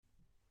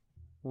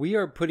we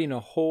are putting a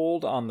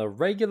hold on the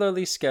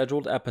regularly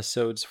scheduled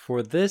episodes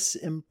for this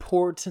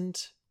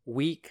important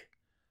week,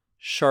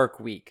 Shark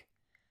Week.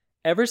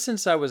 Ever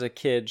since I was a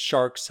kid,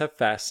 sharks have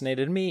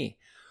fascinated me.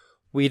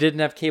 We didn't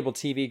have cable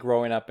TV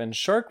growing up, and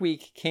Shark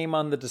Week came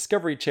on the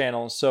Discovery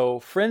Channel, so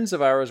friends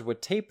of ours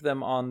would tape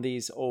them on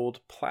these old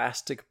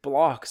plastic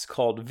blocks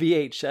called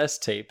VHS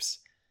tapes.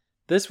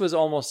 This was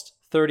almost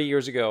 30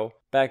 years ago,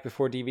 back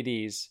before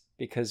DVDs,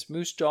 because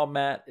Moose Jaw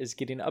Matt is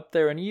getting up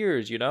there in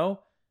years, you know?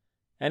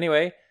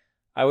 Anyway,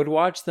 I would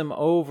watch them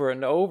over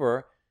and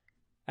over.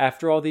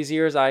 After all these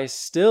years, I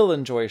still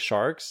enjoy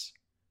sharks.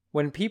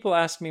 When people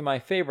ask me my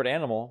favorite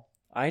animal,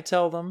 I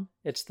tell them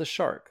it's the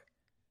shark.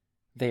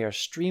 They are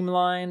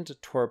streamlined,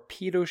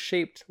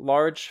 torpedo-shaped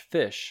large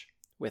fish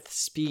with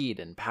speed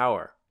and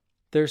power.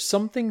 There's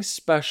something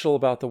special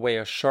about the way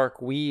a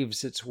shark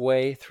weaves its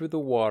way through the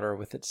water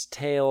with its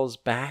tail's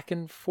back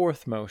and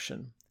forth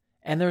motion.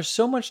 And there's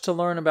so much to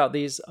learn about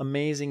these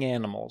amazing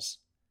animals.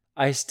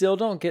 I still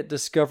don't get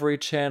Discovery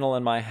Channel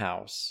in my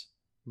house,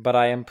 but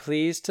I am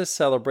pleased to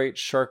celebrate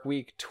Shark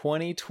Week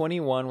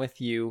 2021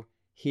 with you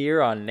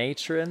here on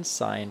Nature and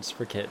Science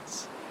for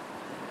Kids.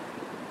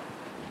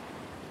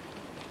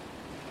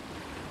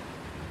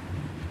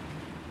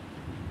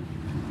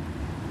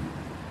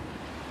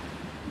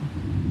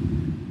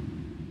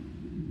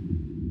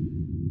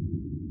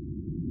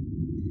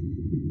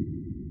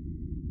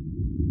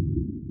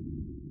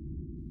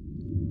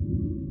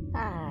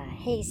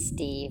 Hey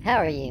Steve, how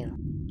are you?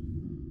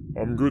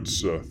 I'm good,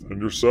 Seth.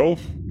 And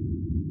yourself?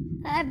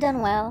 I've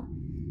done well.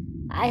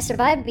 I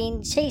survived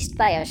being chased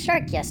by a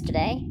shark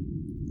yesterday.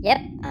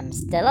 Yep, I'm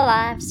still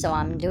alive, so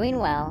I'm doing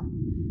well.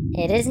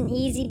 It isn't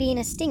easy being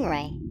a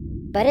stingray,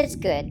 but it's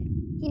good.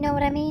 You know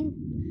what I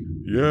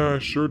mean? Yeah, I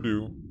sure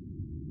do.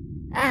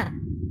 Ah,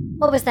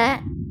 what was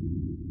that?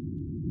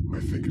 I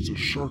think it's a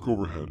shark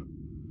overhead.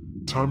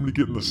 Time to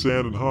get in the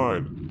sand and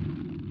hide.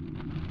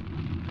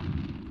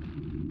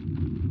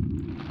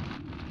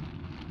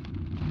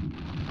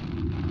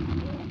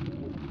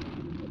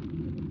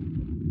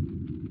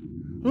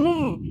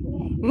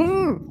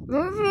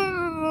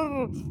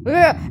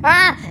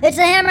 It's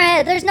a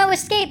hammerhead! There's no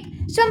escape!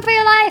 Swim for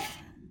your life!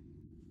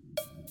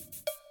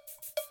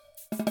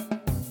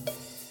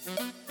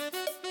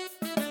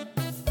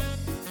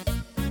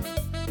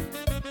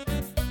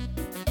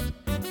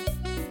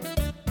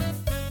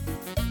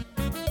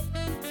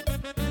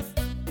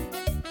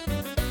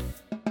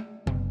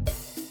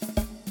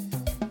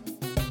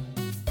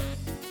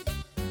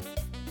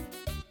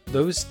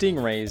 Those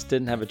stingrays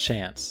didn't have a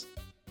chance.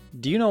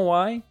 Do you know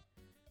why?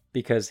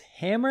 Because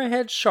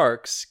hammerhead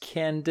sharks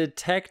can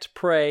detect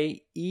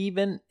prey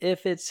even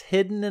if it's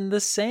hidden in the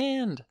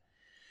sand.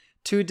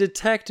 To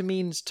detect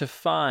means to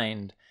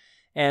find,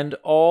 and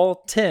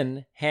all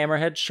 10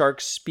 hammerhead shark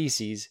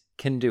species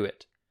can do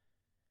it.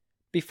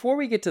 Before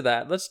we get to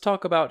that, let's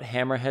talk about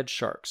hammerhead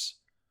sharks.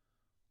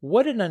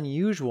 What an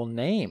unusual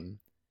name.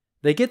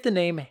 They get the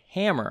name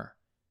hammer,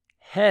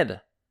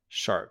 head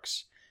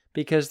sharks,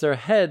 because their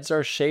heads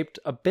are shaped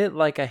a bit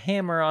like a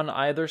hammer on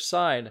either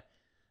side.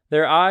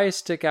 Their eyes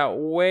stick out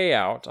way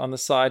out on the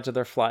sides of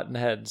their flattened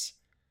heads.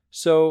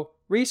 So,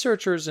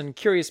 researchers and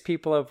curious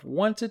people have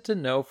wanted to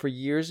know for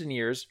years and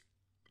years,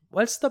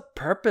 what's the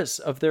purpose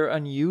of their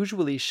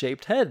unusually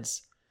shaped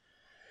heads?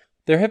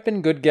 There have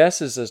been good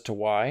guesses as to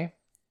why.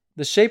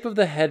 The shape of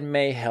the head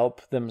may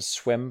help them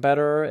swim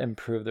better,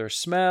 improve their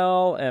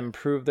smell,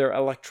 improve their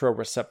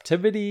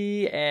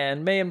electroreceptivity,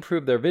 and may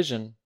improve their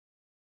vision.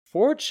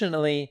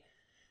 Fortunately,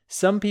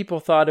 some people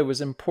thought it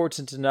was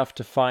important enough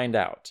to find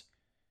out.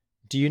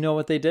 Do you know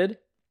what they did?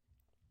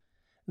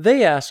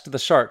 They asked the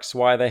sharks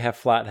why they have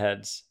flat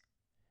heads.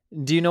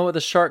 Do you know what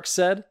the sharks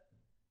said?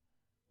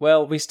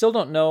 Well, we still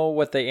don't know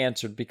what they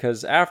answered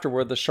because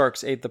afterward the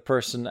sharks ate the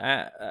person.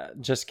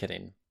 Just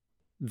kidding.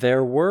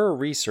 There were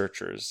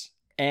researchers,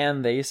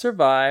 and they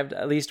survived,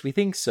 at least we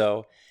think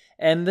so,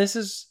 and this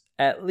is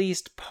at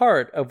least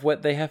part of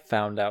what they have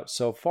found out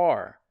so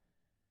far.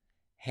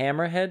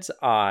 Hammerheads'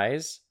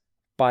 eyes,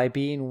 by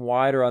being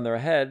wider on their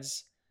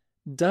heads,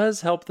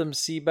 does help them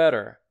see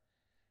better.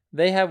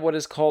 They have what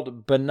is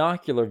called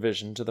binocular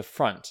vision to the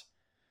front.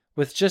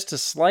 With just a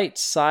slight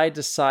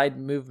side-to-side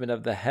movement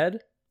of the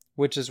head,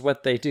 which is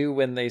what they do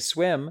when they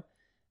swim,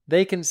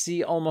 they can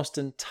see almost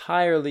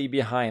entirely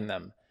behind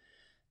them.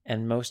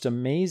 And most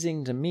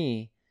amazing to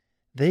me,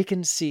 they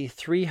can see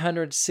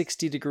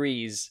 360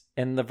 degrees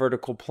in the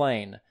vertical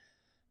plane.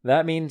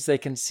 That means they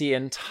can see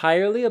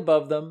entirely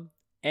above them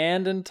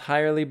and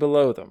entirely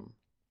below them.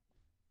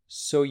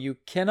 So you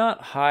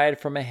cannot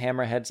hide from a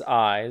hammerhead's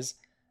eyes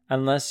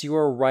unless you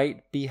are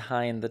right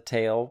behind the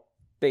tail,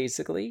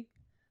 basically.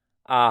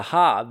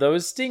 Aha,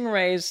 those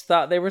stingrays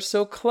thought they were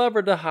so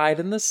clever to hide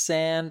in the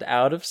sand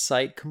out of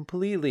sight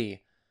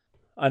completely.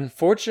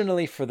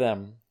 Unfortunately for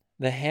them,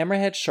 the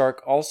hammerhead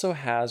shark also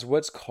has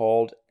what's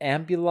called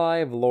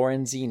ampullae of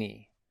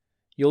Lorenzini.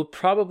 You'll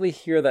probably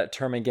hear that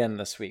term again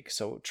this week,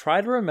 so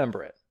try to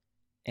remember it.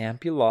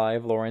 Ampullae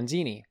of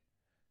Lorenzini.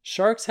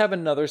 Sharks have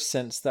another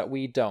sense that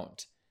we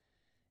don't.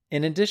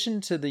 In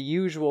addition to the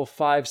usual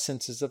 5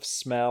 senses of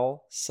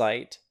smell,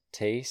 sight,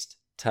 taste,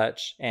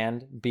 touch,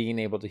 and being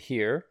able to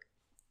hear,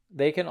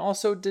 they can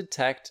also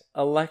detect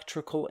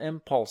electrical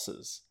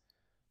impulses.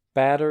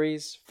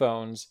 Batteries,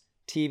 phones,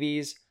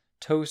 TVs,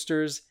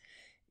 toasters,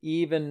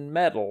 even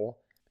metal,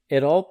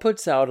 it all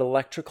puts out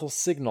electrical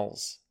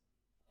signals.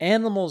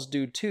 Animals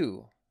do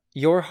too.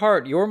 Your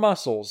heart, your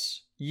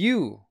muscles,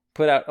 you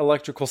put out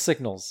electrical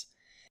signals.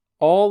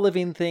 All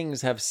living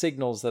things have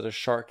signals that a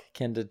shark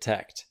can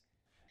detect.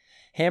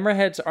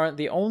 Hammerheads aren't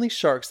the only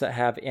sharks that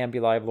have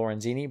Ambilive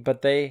lorenzini,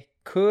 but they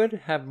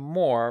could have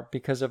more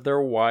because of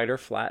their wider,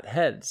 flat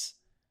heads.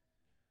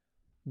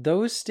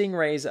 Those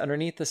stingrays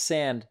underneath the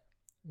sand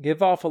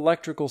give off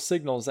electrical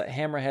signals that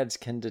hammerheads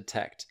can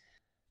detect.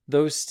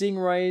 Those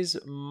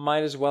stingrays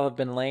might as well have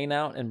been laying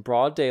out in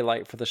broad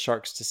daylight for the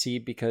sharks to see,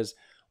 because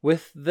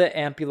with the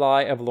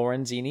ampullae of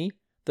lorenzini,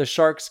 the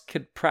sharks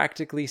could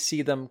practically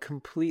see them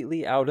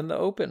completely out in the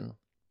open.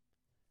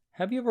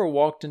 Have you ever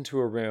walked into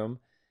a room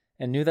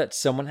and knew that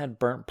someone had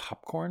burnt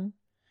popcorn?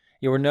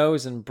 Your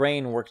nose and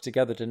brain work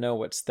together to know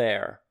what's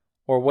there,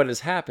 or what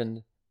has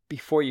happened,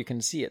 before you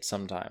can see it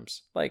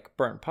sometimes, like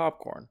burnt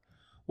popcorn.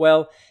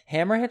 Well,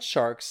 hammerhead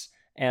sharks,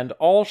 and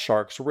all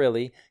sharks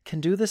really,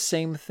 can do the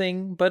same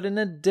thing, but in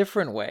a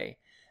different way.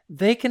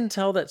 They can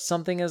tell that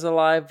something is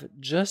alive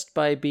just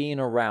by being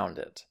around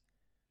it.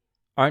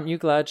 Aren't you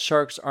glad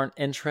sharks aren't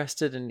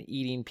interested in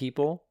eating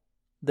people?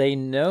 They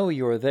know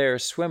you're there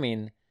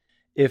swimming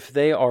if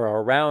they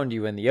are around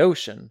you in the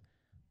ocean.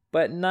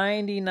 But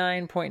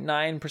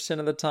 99.9%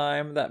 of the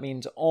time, that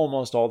means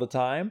almost all the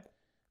time,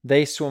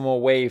 they swim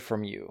away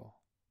from you.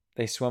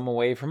 They swim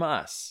away from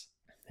us.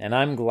 And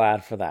I'm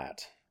glad for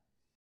that.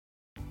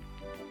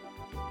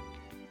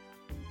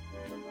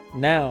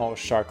 Now,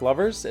 shark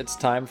lovers, it's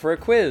time for a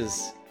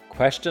quiz.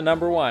 Question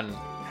number 1.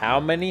 How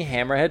many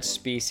hammerhead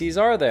species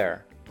are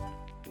there?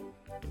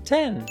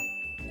 10.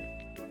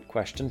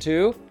 Question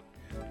 2.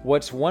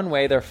 What's one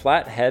way their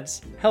flat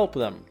heads help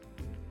them?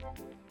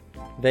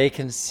 They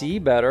can see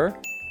better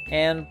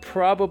and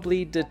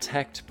probably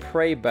detect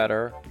prey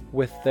better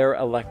with their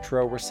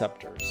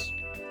electroreceptors.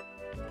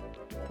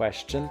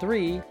 Question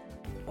 3.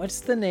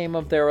 What's the name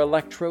of their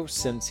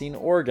electro-sensing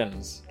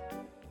organs?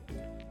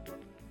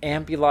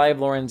 Ampullae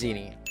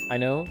lorenzini. I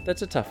know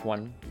that's a tough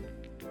one.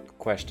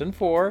 Question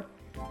 4.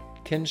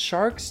 Can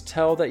sharks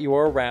tell that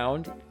you're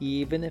around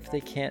even if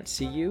they can't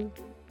see you?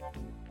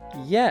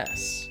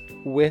 Yes,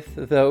 with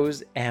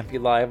those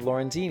ampullae of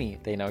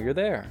lorenzini. They know you're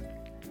there.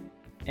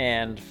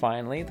 And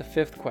finally, the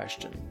 5th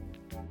question.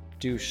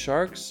 Do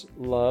sharks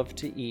love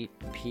to eat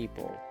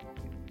people?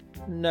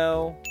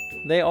 No,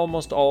 they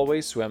almost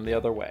always swim the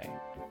other way.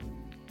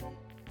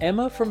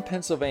 Emma from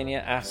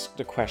Pennsylvania asked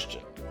a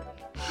question.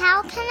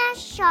 How can a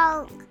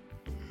shark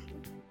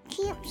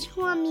keep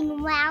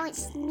swimming while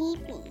it's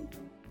sleeping?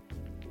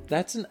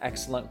 That's an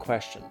excellent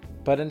question,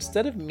 but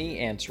instead of me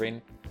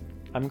answering,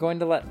 I'm going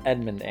to let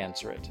Edmund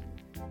answer it.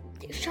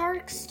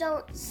 Sharks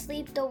don't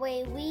sleep the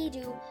way we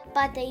do,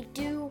 but they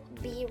do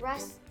be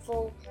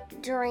restful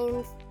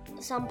during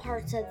some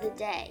parts of the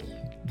day.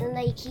 And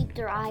they keep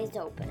their eyes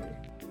open,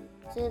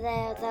 so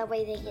that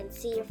way they can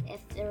see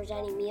if there's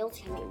any meals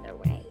coming their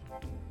way.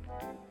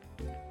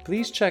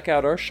 Please check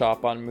out our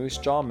shop on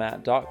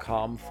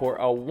moosejawmat.com for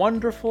a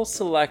wonderful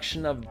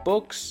selection of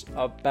books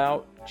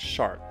about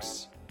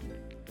sharks.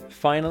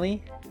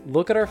 Finally,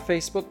 look at our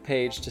Facebook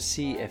page to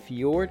see if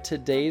you're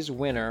today's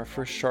winner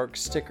for shark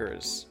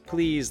stickers.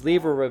 Please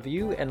leave a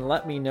review and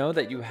let me know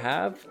that you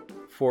have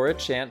for a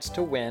chance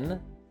to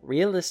win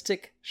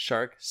realistic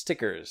shark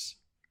stickers.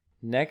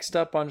 Next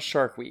up on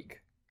Shark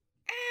Week.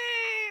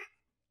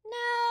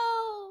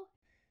 No!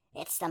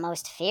 It's the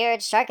most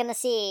feared shark in the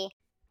sea.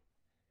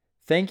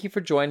 Thank you for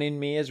joining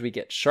me as we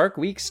get Shark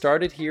Week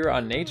started here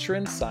on Nature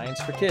and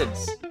Science for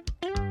Kids.